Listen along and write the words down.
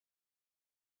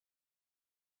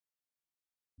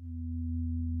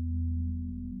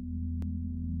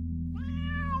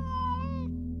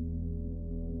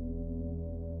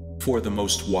For the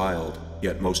most wild,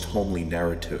 yet most homely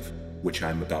narrative which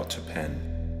I am about to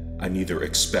pen, I neither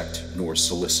expect nor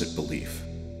solicit belief.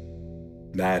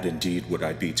 Mad indeed would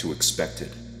I be to expect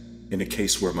it, in a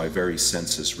case where my very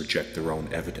senses reject their own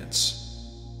evidence.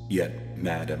 Yet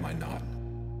mad am I not,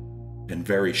 and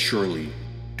very surely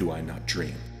do I not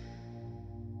dream.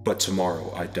 But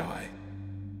tomorrow I die,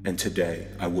 and today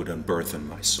I would unburthen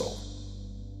my soul.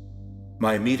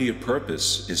 My immediate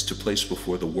purpose is to place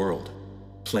before the world,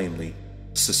 plainly,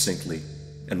 succinctly,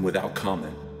 and without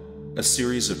comment, a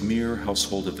series of mere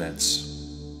household events.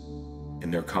 In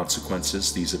their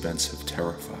consequences, these events have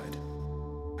terrified,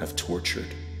 have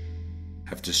tortured,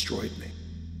 have destroyed me.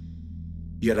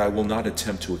 Yet I will not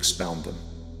attempt to expound them.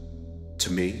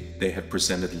 To me, they have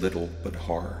presented little but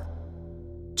horror.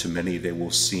 To many, they will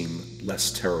seem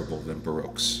less terrible than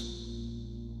Baroque's.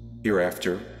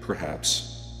 Hereafter,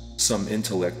 perhaps, some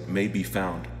intellect may be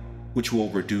found which will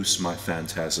reduce my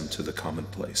phantasm to the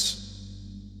commonplace.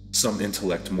 Some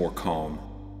intellect more calm,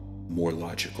 more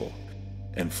logical,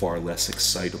 and far less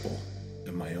excitable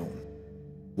than my own,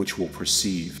 which will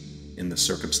perceive, in the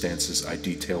circumstances I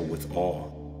detail with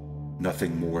awe,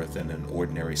 nothing more than an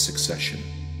ordinary succession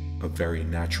of very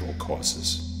natural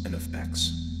causes and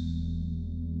effects.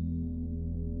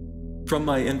 From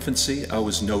my infancy, I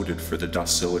was noted for the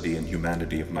docility and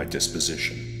humanity of my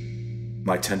disposition.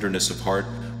 My tenderness of heart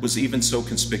was even so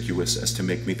conspicuous as to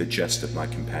make me the jest of my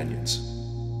companions.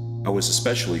 I was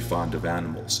especially fond of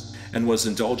animals, and was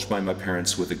indulged by my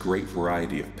parents with a great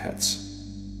variety of pets.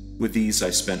 With these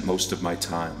I spent most of my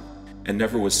time, and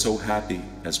never was so happy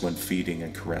as when feeding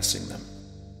and caressing them.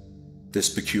 This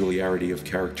peculiarity of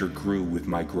character grew with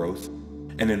my growth,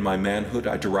 and in my manhood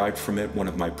I derived from it one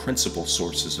of my principal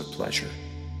sources of pleasure.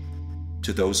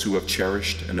 To those who have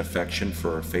cherished an affection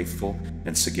for a faithful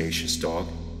and sagacious dog,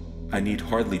 I need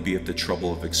hardly be at the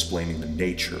trouble of explaining the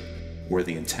nature or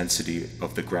the intensity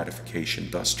of the gratification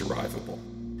thus derivable.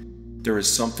 There is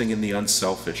something in the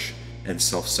unselfish and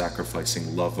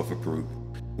self-sacrificing love of a brute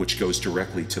which goes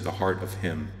directly to the heart of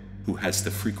him who has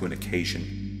the frequent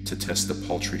occasion to test the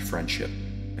paltry friendship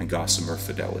and gossamer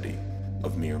fidelity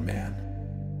of mere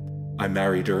man. I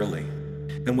married early,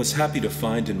 and was happy to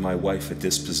find in my wife a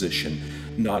disposition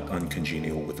not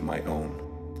uncongenial with my own.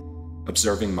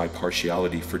 Observing my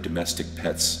partiality for domestic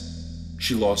pets,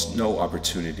 she lost no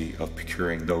opportunity of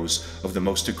procuring those of the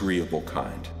most agreeable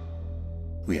kind.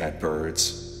 We had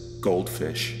birds,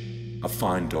 goldfish, a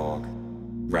fine dog,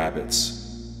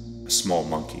 rabbits, a small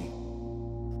monkey,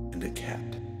 and a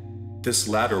cat. This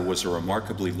latter was a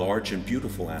remarkably large and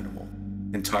beautiful animal,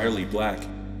 entirely black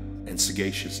and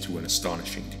sagacious to an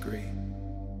astonishing degree.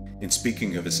 In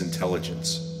speaking of his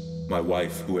intelligence, my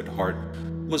wife, who at heart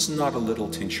was not a little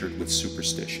tinctured with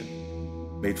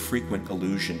superstition, made frequent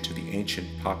allusion to the ancient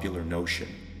popular notion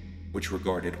which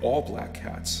regarded all black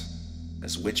cats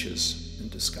as witches in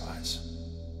disguise.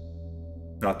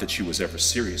 Not that she was ever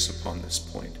serious upon this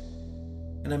point,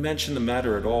 and I mention the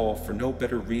matter at all for no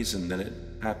better reason than it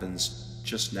happens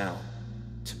just now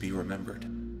to be remembered.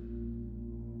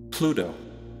 Pluto,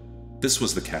 this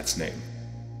was the cat's name,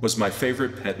 was my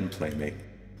favorite pet and playmate.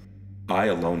 I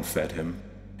alone fed him,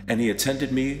 and he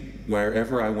attended me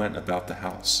wherever I went about the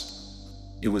house.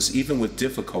 It was even with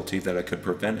difficulty that I could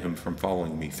prevent him from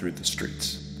following me through the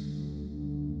streets.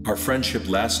 Our friendship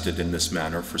lasted in this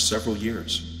manner for several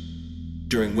years,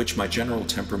 during which my general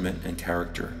temperament and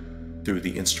character, through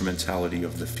the instrumentality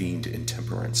of the fiend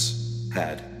intemperance,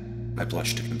 had, I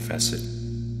blush to confess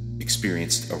it,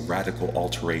 experienced a radical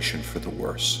alteration for the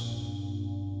worse.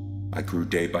 I grew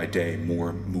day by day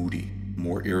more moody,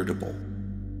 more irritable,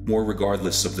 more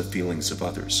regardless of the feelings of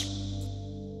others.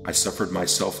 I suffered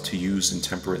myself to use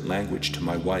intemperate language to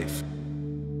my wife.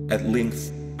 At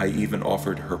length, I even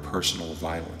offered her personal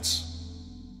violence.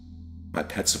 My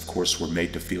pets, of course, were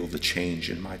made to feel the change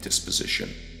in my disposition.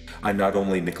 I not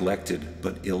only neglected,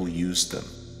 but ill-used them.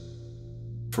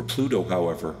 For Pluto,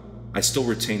 however, I still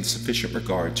retained sufficient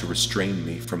regard to restrain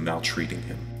me from maltreating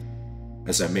him,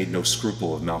 as I made no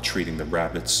scruple of maltreating the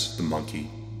rabbits, the monkey,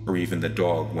 or even the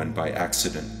dog when by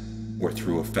accident, or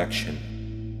through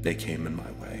affection, they came in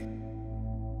my way.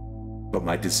 But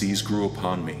my disease grew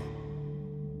upon me,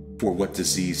 for what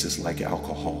disease is like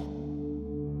alcohol?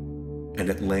 And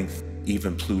at length,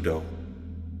 even Pluto,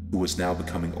 who was now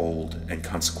becoming old and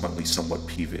consequently somewhat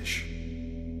peevish,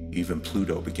 even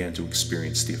Pluto began to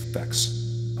experience the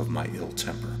effects of my ill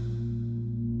temper.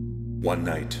 One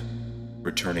night,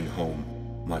 returning home,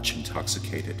 much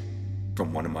intoxicated,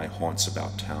 from one of my haunts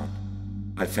about town,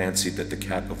 I fancied that the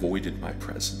cat avoided my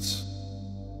presence.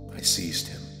 I seized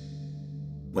him,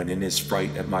 When in his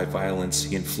fright at my violence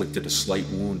he inflicted a slight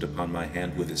wound upon my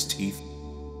hand with his teeth,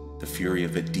 the fury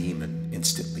of a demon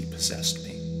instantly possessed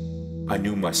me. I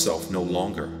knew myself no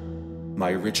longer.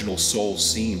 My original soul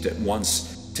seemed at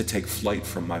once to take flight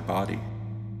from my body,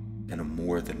 and a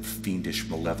more than fiendish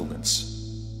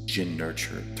malevolence,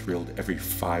 gin-nurtured, thrilled every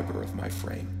fiber of my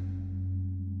frame.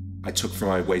 I took from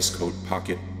my waistcoat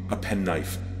pocket a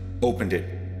penknife, opened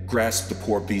it, grasped the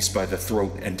poor beast by the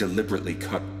throat, and deliberately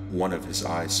cut one of his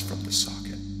eyes from the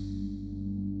socket.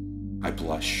 I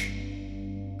blush,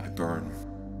 I burn,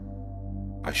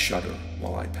 I shudder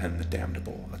while I pen the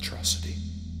damnable atrocity.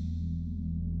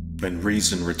 When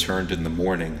reason returned in the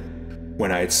morning,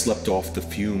 when I had slept off the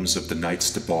fumes of the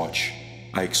night's debauch,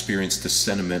 I experienced a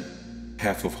sentiment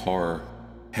half of horror,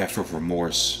 half of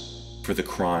remorse for the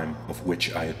crime of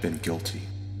which I had been guilty.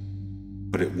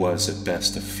 But it was at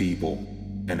best a feeble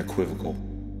and equivocal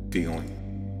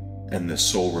feeling, and the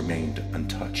soul remained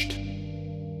untouched.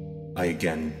 I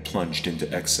again plunged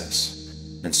into excess,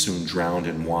 and soon drowned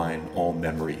in wine all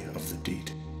memory of the deed.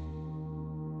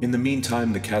 In the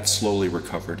meantime, the cat slowly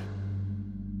recovered.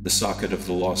 The socket of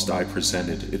the lost eye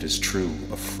presented, it is true,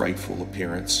 a frightful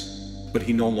appearance, but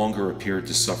he no longer appeared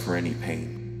to suffer any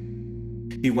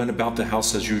pain. He went about the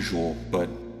house as usual, but,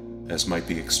 as might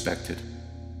be expected,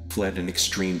 fled in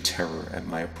extreme terror at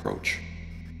my approach.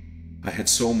 I had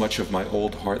so much of my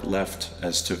old heart left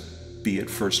as to be at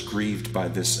first grieved by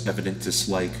this evident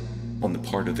dislike on the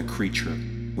part of the creature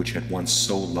which had once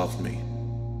so loved me.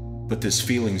 But this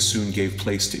feeling soon gave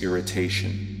place to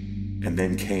irritation, and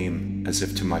then came, as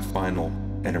if to my final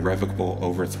and irrevocable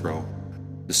overthrow,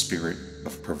 the spirit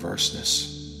of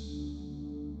perverseness.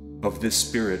 Of this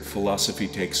spirit philosophy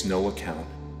takes no account,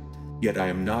 yet I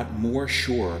am not more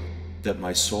sure that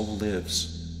my soul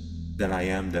lives than I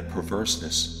am that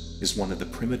perverseness is one of the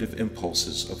primitive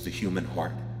impulses of the human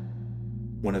heart,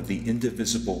 one of the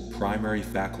indivisible primary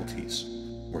faculties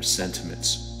or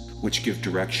sentiments which give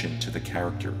direction to the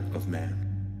character of man.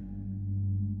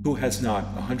 Who has not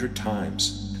 100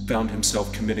 times found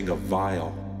himself committing a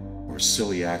vile or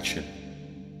silly action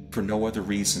for no other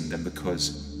reason than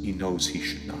because he knows he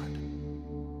should not?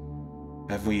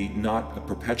 Have we not a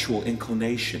perpetual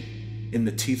inclination in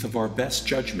the teeth of our best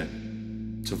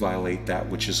judgment to violate that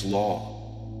which is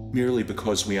law, merely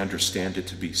because we understand it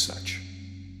to be such?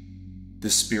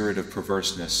 This spirit of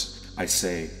perverseness, I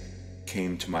say,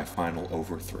 came to my final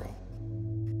overthrow.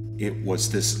 It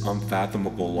was this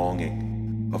unfathomable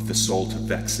longing of the soul to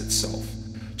vex itself,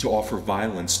 to offer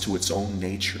violence to its own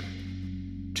nature,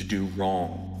 to do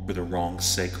wrong for the wrong's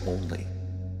sake only,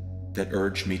 that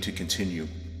urged me to continue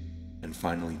and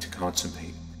finally to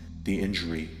consummate the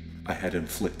injury I had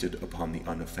inflicted upon the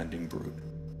unoffending brute.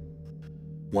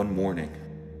 One morning,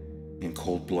 in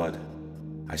cold blood,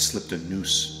 I slipped a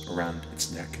noose around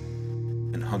its neck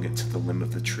and hung it to the limb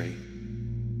of the tree.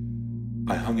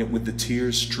 I hung it with the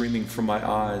tears streaming from my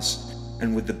eyes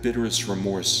and with the bitterest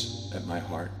remorse at my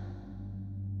heart.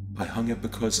 I hung it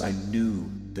because I knew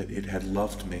that it had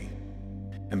loved me,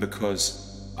 and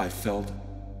because I felt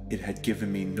it had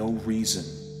given me no reason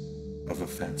of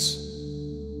offense.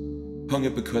 Hung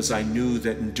it because I knew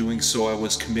that in doing so I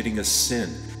was committing a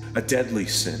sin, a deadly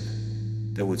sin,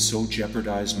 that would so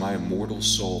jeopardize my immortal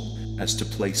soul as to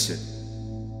place it,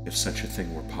 if such a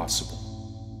thing were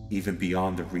possible, even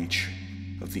beyond the reach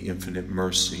of the infinite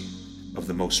mercy of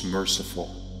the most merciful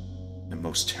and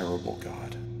most terrible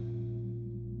God.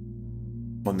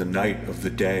 On the night of the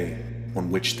day on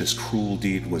which this cruel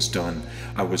deed was done,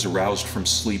 I was aroused from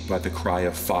sleep by the cry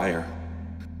of fire.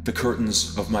 The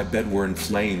curtains of my bed were in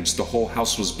flames, the whole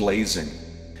house was blazing.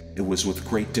 It was with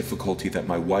great difficulty that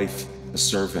my wife, a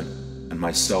servant, and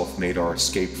myself made our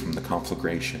escape from the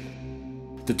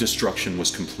conflagration. The destruction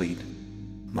was complete.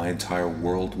 My entire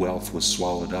world wealth was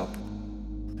swallowed up,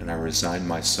 and I resigned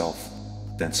myself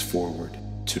thenceforward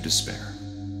to despair.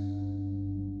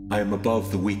 I am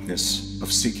above the weakness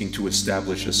of seeking to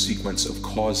establish a sequence of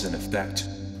cause and effect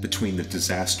between the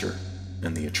disaster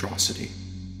and the atrocity,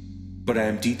 but I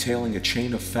am detailing a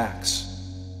chain of facts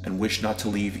and wish not to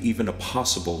leave even a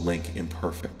possible link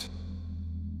imperfect.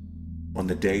 On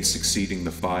the day succeeding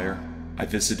the fire, I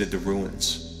visited the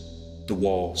ruins. The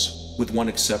walls, with one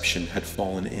exception, had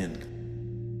fallen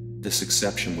in. This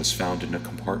exception was found in a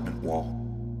compartment wall,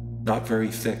 not very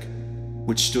thick,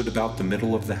 which stood about the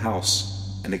middle of the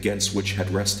house and against which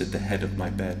had rested the head of my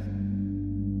bed.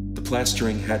 The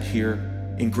plastering had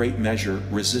here, in great measure,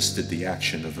 resisted the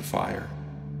action of the fire,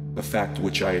 a fact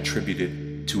which I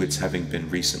attributed to its having been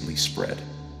recently spread.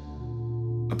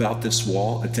 About this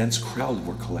wall, a dense crowd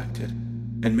were collected,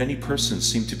 and many persons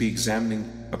seemed to be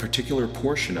examining a particular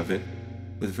portion of it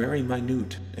with very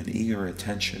minute and eager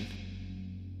attention.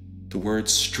 The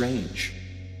words strange,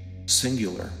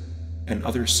 singular, and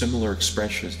other similar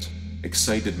expressions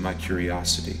excited my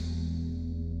curiosity.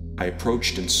 I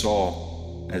approached and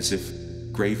saw, as if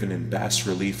graven in bas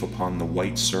relief upon the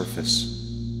white surface,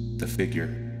 the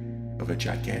figure of a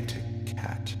gigantic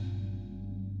cat.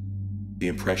 The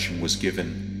impression was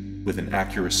given with an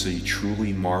accuracy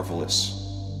truly marvelous.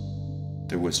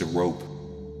 There was a rope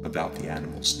about the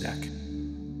animal's neck.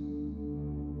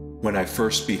 When I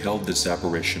first beheld this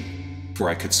apparition, for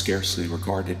I could scarcely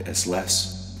regard it as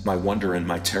less, my wonder and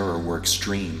my terror were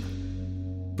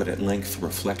extreme, but at length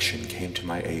reflection came to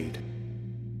my aid.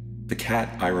 The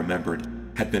cat, I remembered,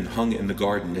 had been hung in the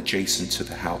garden adjacent to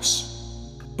the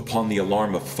house. Upon the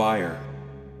alarm of fire,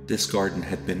 this garden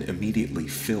had been immediately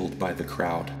filled by the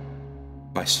crowd,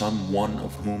 by some one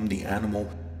of whom the animal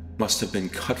must have been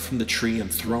cut from the tree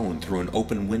and thrown through an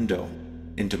open window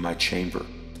into my chamber.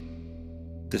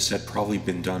 This had probably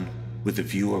been done with the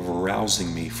view of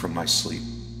arousing me from my sleep.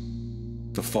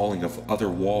 The falling of other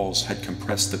walls had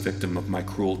compressed the victim of my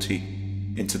cruelty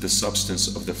into the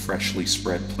substance of the freshly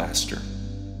spread plaster,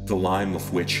 the lime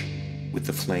of which, with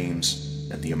the flames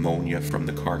and the ammonia from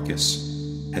the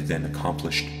carcass, had then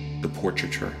accomplished the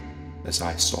portraiture as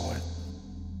I saw it.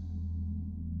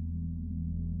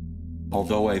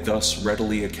 Although I thus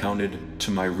readily accounted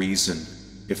to my reason,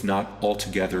 if not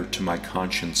altogether to my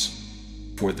conscience,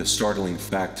 for the startling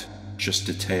fact just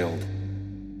detailed,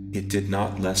 it did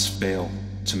not less fail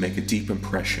to make a deep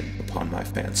impression upon my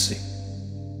fancy.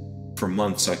 For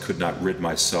months I could not rid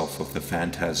myself of the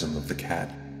phantasm of the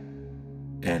cat,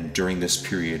 and during this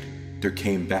period there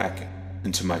came back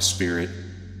into my spirit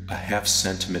a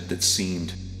half-sentiment that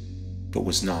seemed, but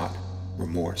was not,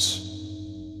 remorse.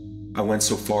 I went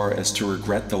so far as to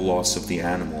regret the loss of the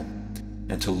animal,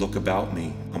 and to look about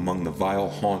me among the vile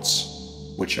haunts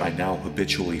which I now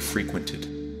habitually frequented,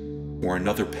 or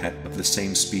another pet of the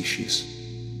same species,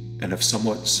 and of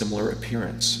somewhat similar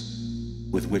appearance,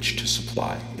 with which to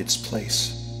supply its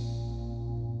place.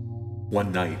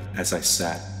 One night, as I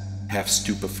sat, half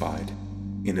stupefied,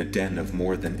 in a den of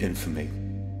more than infamy,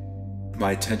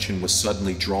 my attention was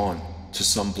suddenly drawn to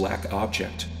some black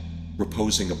object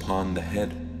reposing upon the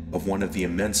head of one of the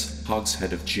immense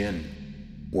hogshead of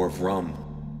gin, or of rum,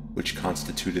 which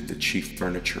constituted the chief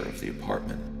furniture of the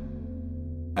apartment.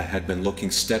 I had been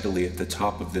looking steadily at the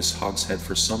top of this hogshead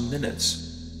for some minutes,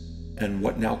 and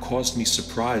what now caused me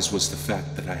surprise was the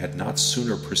fact that I had not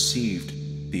sooner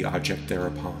perceived the object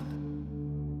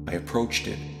thereupon. I approached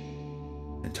it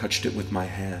and touched it with my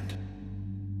hand.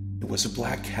 It was a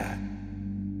black cat,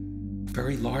 a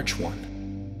very large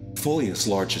one, fully as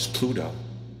large as Pluto,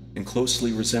 and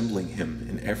closely resembling him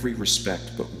in every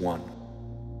respect but one.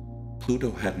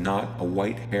 Pluto had not a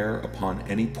white hair upon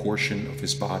any portion of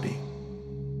his body,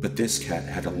 but this cat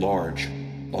had a large,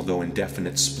 although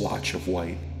indefinite splotch of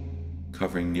white,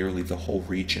 covering nearly the whole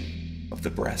region of the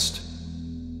breast.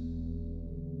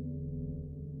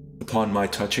 Upon my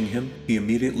touching him, he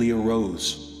immediately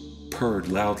arose, purred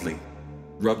loudly,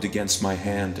 rubbed against my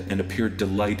hand, and appeared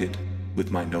delighted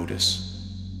with my notice.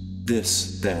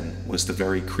 This, then, was the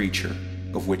very creature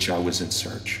of which I was in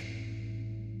search.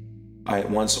 I at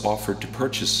once offered to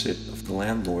purchase it of the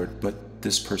landlord, but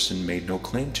this person made no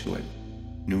claim to it,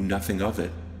 knew nothing of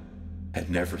it, had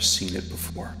never seen it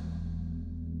before.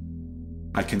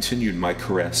 I continued my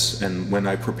caress, and when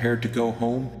I prepared to go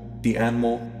home, the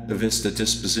animal evinced a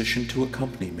disposition to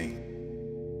accompany me.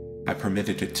 I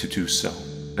permitted it to do so,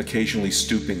 occasionally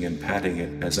stooping and patting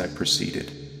it as I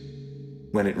proceeded.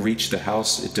 When it reached the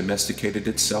house, it domesticated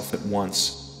itself at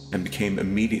once and became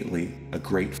immediately a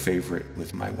great favorite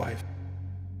with my wife.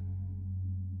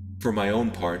 For my own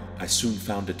part, I soon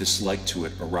found a dislike to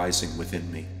it arising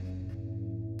within me.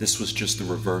 This was just the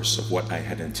reverse of what I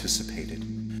had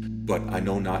anticipated, but I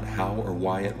know not how or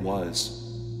why it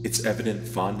was. Its evident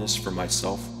fondness for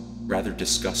myself rather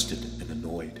disgusted and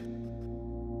annoyed.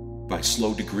 By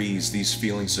slow degrees, these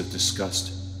feelings of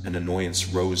disgust and annoyance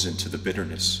rose into the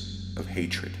bitterness of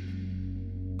hatred.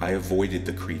 I avoided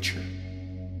the creature.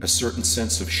 A certain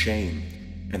sense of shame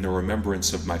and the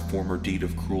remembrance of my former deed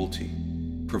of cruelty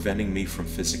preventing me from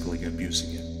physically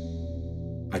abusing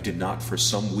it. I did not for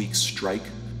some weeks strike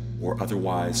or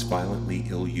otherwise violently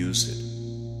ill-use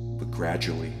it, but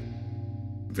gradually,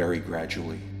 very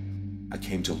gradually, I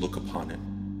came to look upon it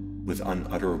with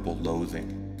unutterable loathing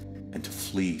and to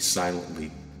flee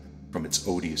silently from its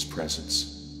odious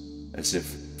presence, as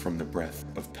if from the breath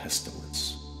of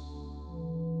pestilence.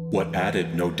 What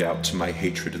added, no doubt, to my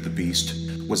hatred of the beast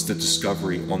was the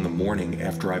discovery on the morning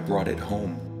after I brought it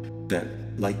home that,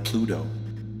 like Pluto,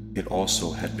 it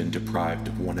also had been deprived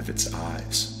of one of its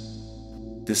eyes.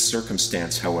 This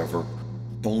circumstance, however,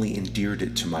 only endeared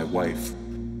it to my wife,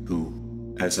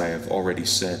 who, as I have already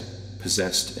said,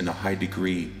 possessed in a high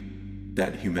degree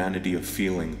that humanity of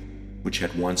feeling which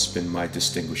had once been my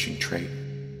distinguishing trait,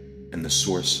 and the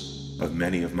source of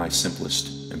many of my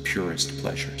simplest and purest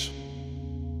pleasures.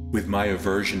 With my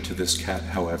aversion to this cat,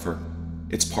 however,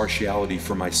 its partiality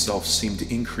for myself seemed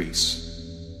to increase.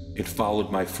 It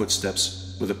followed my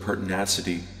footsteps with a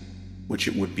pertinacity which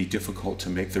it would be difficult to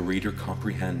make the reader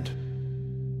comprehend.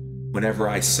 Whenever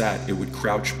I sat, it would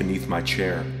crouch beneath my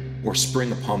chair, or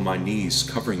spring upon my knees,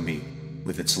 covering me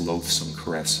with its loathsome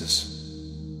caresses.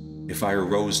 If I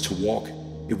arose to walk,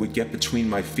 it would get between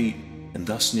my feet and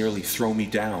thus nearly throw me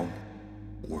down,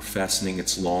 or fastening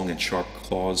its long and sharp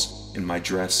claws in my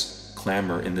dress,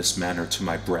 clamber in this manner to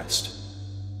my breast.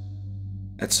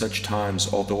 At such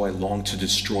times, although I longed to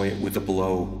destroy it with a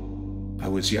blow, I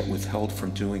was yet withheld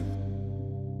from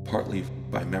doing, partly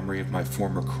by memory of my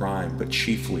former crime, but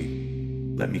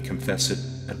chiefly, let me confess it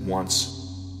at once,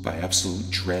 by absolute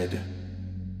dread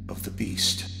of the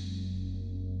beast.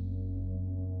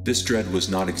 This dread was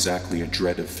not exactly a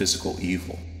dread of physical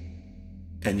evil,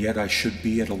 and yet I should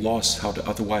be at a loss how to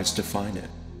otherwise define it.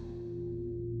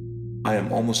 I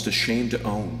am almost ashamed to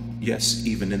own, yes,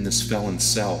 even in this felon's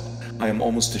cell, I am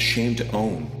almost ashamed to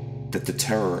own that the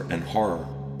terror and horror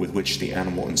with which the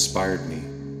animal inspired me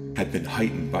had been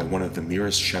heightened by one of the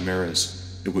merest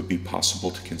chimeras it would be possible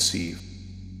to conceive.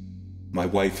 My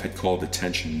wife had called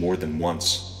attention more than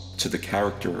once to the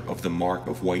character of the mark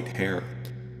of white hair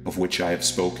of which I have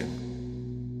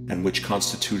spoken, and which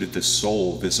constituted the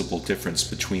sole visible difference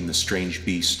between the strange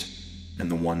beast and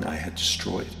the one I had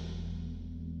destroyed.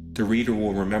 The reader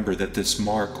will remember that this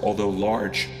mark, although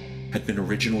large, had been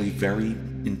originally very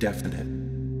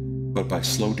indefinite, but by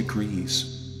slow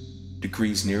degrees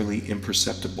nearly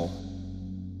imperceptible,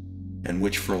 and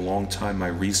which for a long time my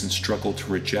reason struggled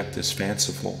to reject as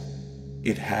fanciful,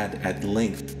 it had at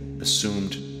length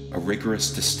assumed a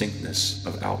rigorous distinctness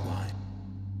of outline.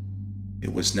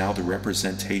 It was now the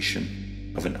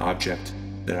representation of an object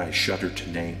that I shuddered to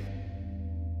name,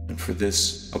 and for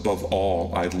this, above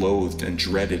all, I loathed and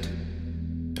dreaded,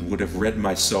 and would have rid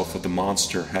myself of the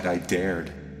monster had I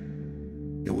dared.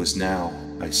 It was now,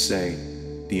 I say,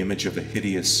 the image of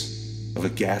a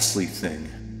ghastly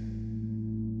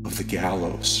thing, of the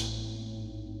gallows.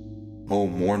 O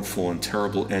mournful and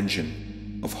terrible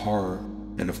engine of horror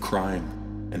and of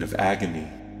crime and of agony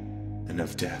and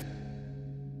of death.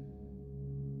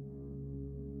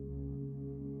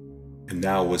 And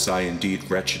now was I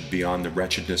indeed wretched beyond the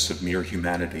wretchedness of mere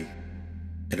humanity,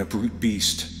 and a brute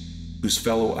beast, whose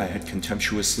fellow I had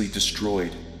contemptuously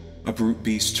destroyed, a brute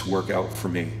beast to work out for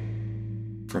me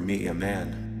a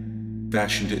man,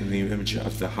 fashioned in the image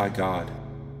of the high God.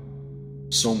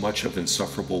 So much of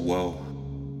insufferable woe.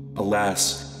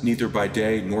 Alas, neither by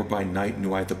day nor by night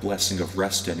knew I the blessing of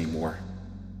rest any more.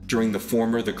 During the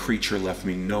former, the creature left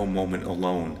me no moment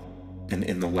alone, and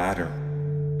in the latter,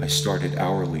 I started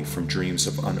hourly from dreams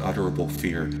of unutterable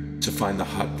fear to find the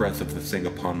hot breath of the thing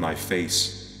upon my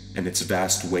face and its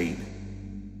vast weight,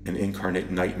 an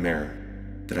incarnate nightmare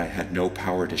that I had no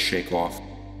power to shake off,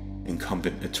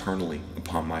 incumbent eternally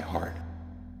upon my heart.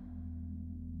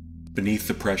 Beneath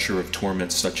the pressure of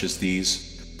torments such as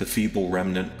these, the feeble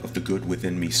remnant of the good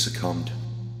within me succumbed.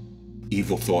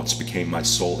 Evil thoughts became my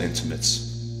sole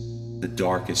intimates, the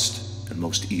darkest and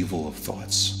most evil of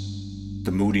thoughts.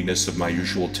 The moodiness of my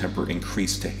usual temper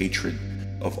increased to hatred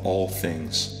of all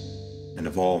things and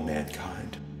of all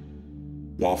mankind,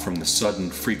 while from the sudden,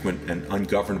 frequent, and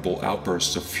ungovernable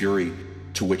outbursts of fury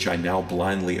to which I now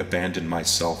blindly abandoned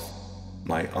myself,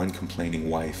 my uncomplaining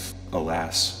wife,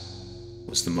 alas,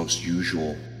 was the most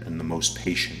usual and the most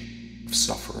patient of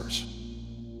sufferers.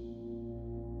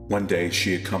 One day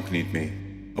she accompanied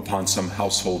me, upon some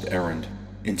household errand,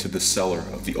 into the cellar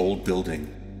of the old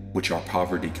building which our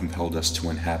poverty compelled us to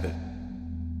inhabit.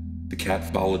 The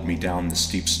cat followed me down the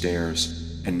steep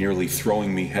stairs, and nearly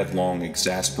throwing me headlong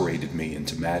exasperated me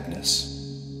into madness.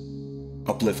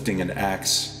 Uplifting an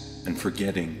axe, and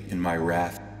forgetting, in my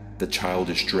wrath, the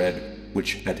childish dread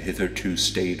which had hitherto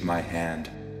stayed my hand,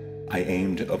 I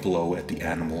aimed a blow at the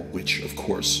animal which, of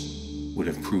course, would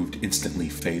have proved instantly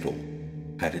fatal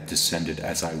had it descended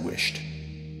as I wished.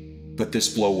 But this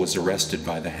blow was arrested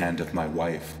by the hand of my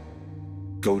wife,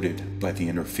 goaded by the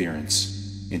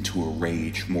interference into a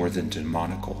rage more than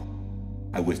demoniacal.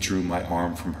 I withdrew my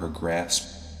arm from her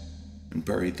grasp and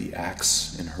buried the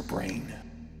axe in her brain.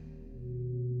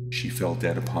 She fell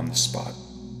dead upon the spot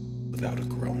without a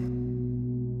groan.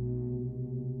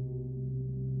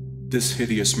 This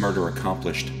hideous murder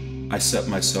accomplished, I set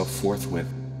myself forthwith,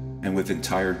 and with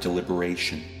entire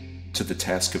deliberation, to the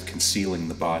task of concealing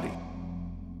the body.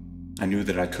 I knew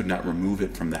that I could not remove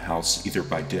it from the house either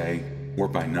by day or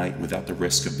by night without the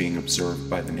risk of being observed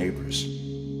by the neighbors.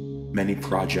 Many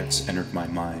projects entered my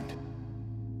mind.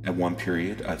 At one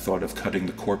period, I thought of cutting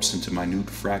the corpse into minute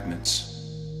fragments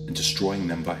and destroying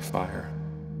them by fire.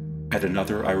 At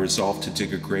another, I resolved to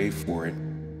dig a grave for it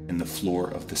in the floor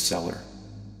of the cellar.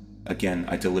 Again,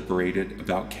 I deliberated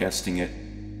about casting it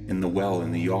in the well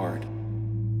in the yard,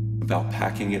 about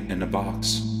packing it in a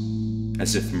box,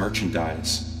 as if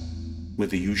merchandise,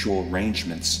 with the usual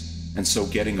arrangements, and so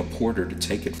getting a porter to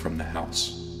take it from the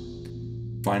house.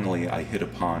 Finally, I hit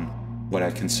upon what I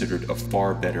considered a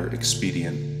far better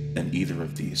expedient than either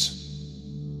of these.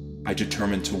 I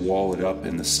determined to wall it up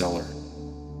in the cellar,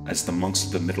 as the monks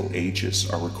of the Middle Ages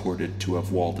are recorded to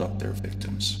have walled up their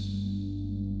victims.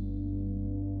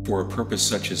 For a purpose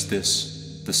such as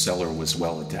this, the cellar was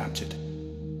well adapted.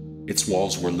 Its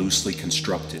walls were loosely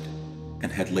constructed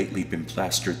and had lately been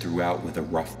plastered throughout with a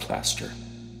rough plaster,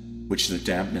 which the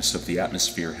dampness of the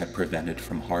atmosphere had prevented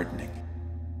from hardening.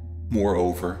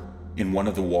 Moreover, in one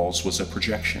of the walls was a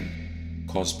projection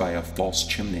caused by a false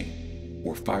chimney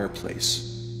or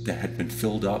fireplace that had been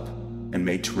filled up and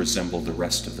made to resemble the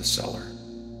rest of the cellar.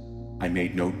 I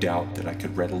made no doubt that I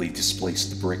could readily displace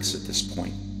the bricks at this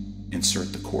point,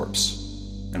 insert the corpse,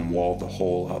 and wall the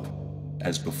whole up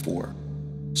as before,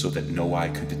 so that no eye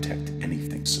could detect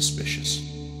anything suspicious.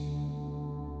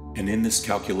 And in this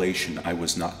calculation I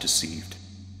was not deceived.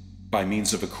 By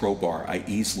means of a crowbar, I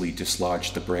easily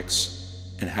dislodged the bricks,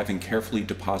 and having carefully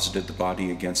deposited the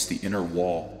body against the inner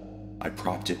wall, I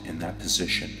propped it in that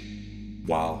position,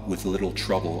 while, with little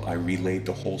trouble, I relaid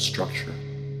the whole structure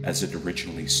as it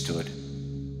originally stood.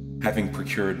 Having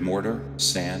procured mortar,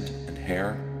 sand, and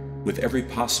hair, with every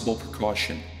possible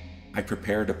precaution, I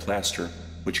prepared a plaster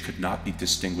which could not be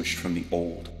distinguished from the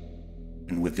old,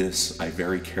 and with this I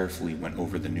very carefully went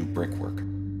over the new brickwork.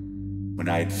 When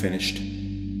I had finished,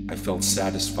 I felt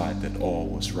satisfied that all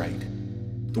was right.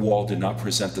 The wall did not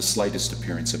present the slightest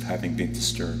appearance of having been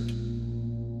disturbed.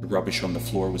 The rubbish on the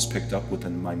floor was picked up with the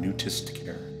minutest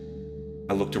care.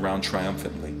 I looked around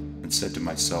triumphantly and said to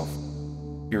myself,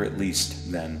 "Here at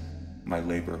least, then, my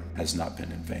labor has not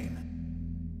been in vain."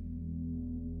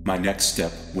 My next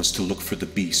step was to look for the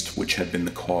beast which had been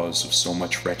the cause of so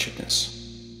much wretchedness,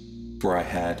 for I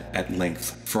had at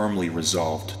length firmly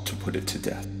resolved to put it to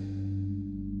death.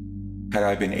 Had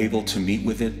I been able to meet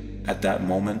with it at that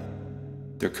moment,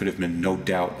 there could have been no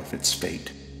doubt of its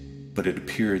fate, but it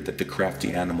appeared that the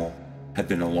crafty animal had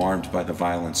been alarmed by the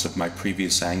violence of my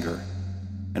previous anger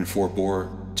and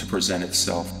forbore to present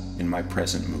itself in my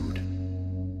present mood.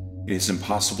 It is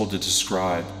impossible to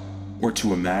describe or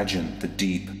to imagine the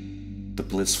deep, the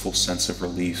blissful sense of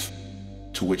relief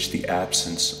to which the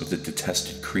absence of the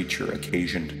detested creature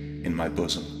occasioned in my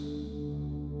bosom.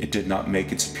 It did not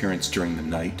make its appearance during the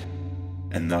night,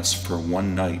 and thus for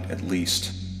one night at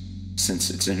least, since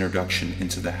its introduction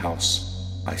into the house,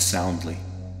 I soundly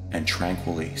and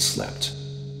tranquilly slept.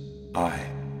 I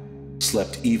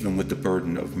slept even with the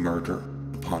burden of murder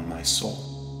upon my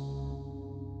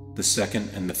soul. The second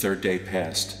and the third day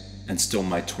passed, and still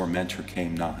my tormentor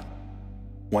came not.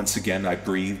 Once again I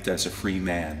breathed as a free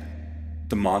man.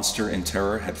 The monster in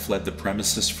terror had fled the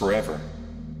premises forever.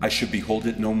 I should behold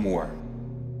it no more.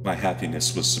 My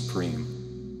happiness was supreme.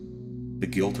 The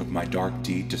guilt of my dark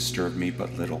deed disturbed me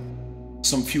but little.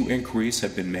 Some few inquiries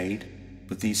had been made,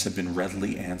 but these had been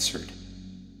readily answered.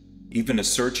 Even a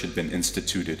search had been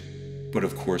instituted, but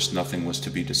of course nothing was to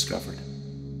be discovered.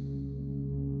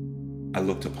 I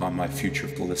looked upon my future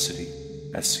felicity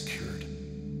as secured.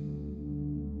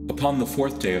 Upon the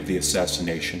fourth day of the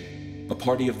assassination, a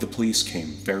party of the police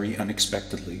came very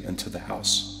unexpectedly into the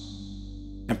house,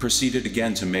 and proceeded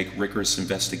again to make rigorous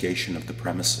investigation of the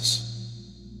premises.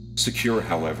 Secure,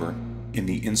 however, in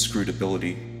the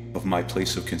inscrutability of my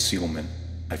place of concealment,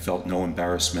 I felt no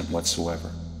embarrassment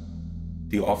whatsoever.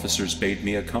 The officers bade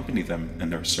me accompany them in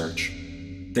their search.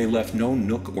 They left no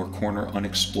nook or corner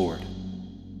unexplored.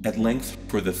 At length,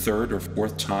 for the third or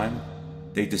fourth time,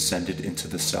 they descended into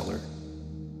the cellar.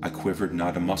 I quivered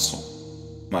not a muscle.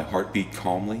 My heart beat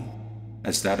calmly,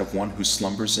 as that of one who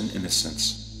slumbers in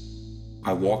innocence.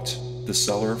 I walked the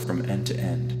cellar from end to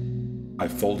end. I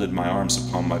folded my arms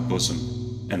upon my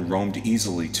bosom and roamed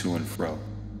easily to and fro.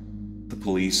 The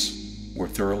police were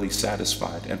thoroughly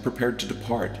satisfied and prepared to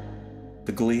depart.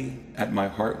 The glee at my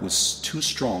heart was too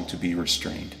strong to be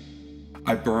restrained.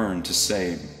 I burned to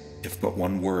say, if but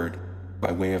one word,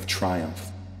 by way of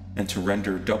triumph, and to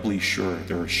render doubly sure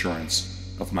their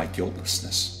assurance of my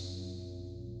guiltlessness.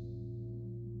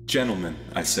 "Gentlemen,"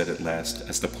 I said at last,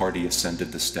 as the party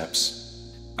ascended the steps,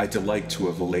 "I delight to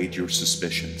have allayed your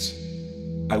suspicions.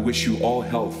 I wish you all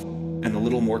health and a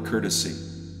little more courtesy.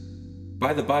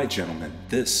 By the by, gentlemen,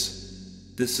 this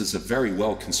is a very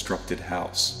well-constructed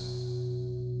house."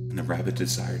 In the rabid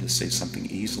desire to say something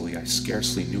easily, I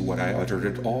scarcely knew what I uttered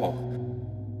at all.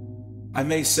 "I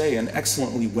may say an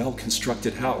excellently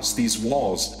well-constructed house. These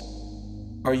walls—"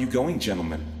 "Are you going,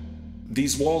 gentlemen?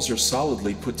 These walls are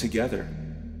solidly put together."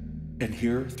 And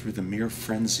here, through the mere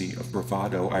frenzy of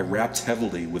bravado, I rapped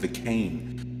heavily with a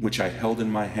cane which I held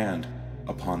in my hand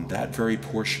upon that very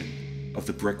portion of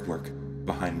the brickwork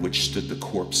behind which stood the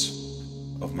corpse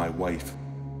of my wife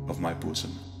of my bosom.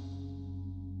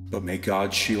 But may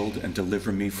God shield and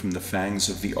deliver me from the fangs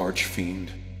of the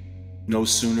arch-fiend. No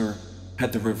sooner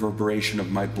had the reverberation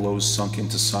of my blows sunk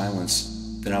into silence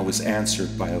than I was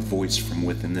answered by a voice from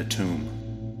within the tomb,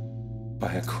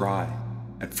 by a cry,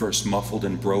 at first muffled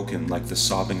and broken like the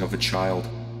sobbing of a child,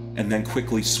 and then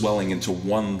quickly swelling into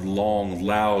one long,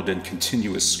 loud, and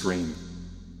continuous scream.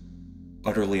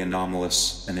 Utterly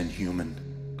anomalous and inhuman.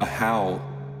 A howl,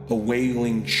 a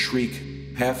wailing shriek,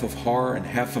 half of horror and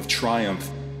half of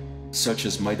triumph, such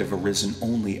as might have arisen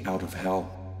only out of hell,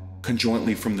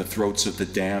 conjointly from the throats of the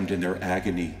damned in their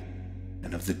agony,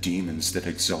 and of the demons that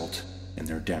exult in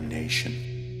their damnation.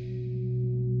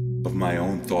 Of my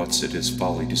own thoughts it is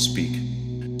folly to speak.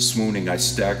 Swooning, I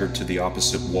staggered to the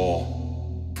opposite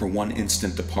wall. For one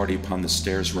instant the party upon the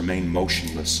stairs remained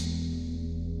motionless,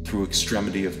 through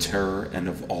extremity of terror and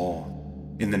of awe.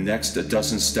 In the next, a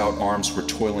dozen stout arms were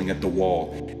toiling at the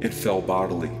wall. It fell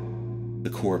bodily.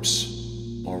 The corpse,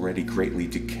 already greatly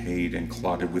decayed and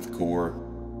clotted with gore,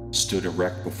 stood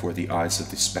erect before the eyes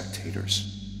of the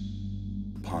spectators.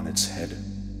 Upon its head,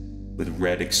 with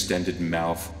red extended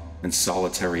mouth and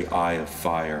solitary eye of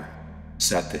fire,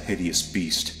 sat the hideous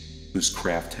beast whose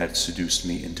craft had seduced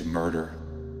me into murder,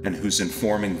 and whose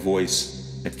informing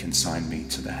voice had consigned me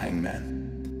to the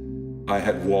hangman. I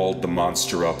had walled the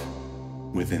monster up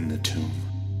within the tomb.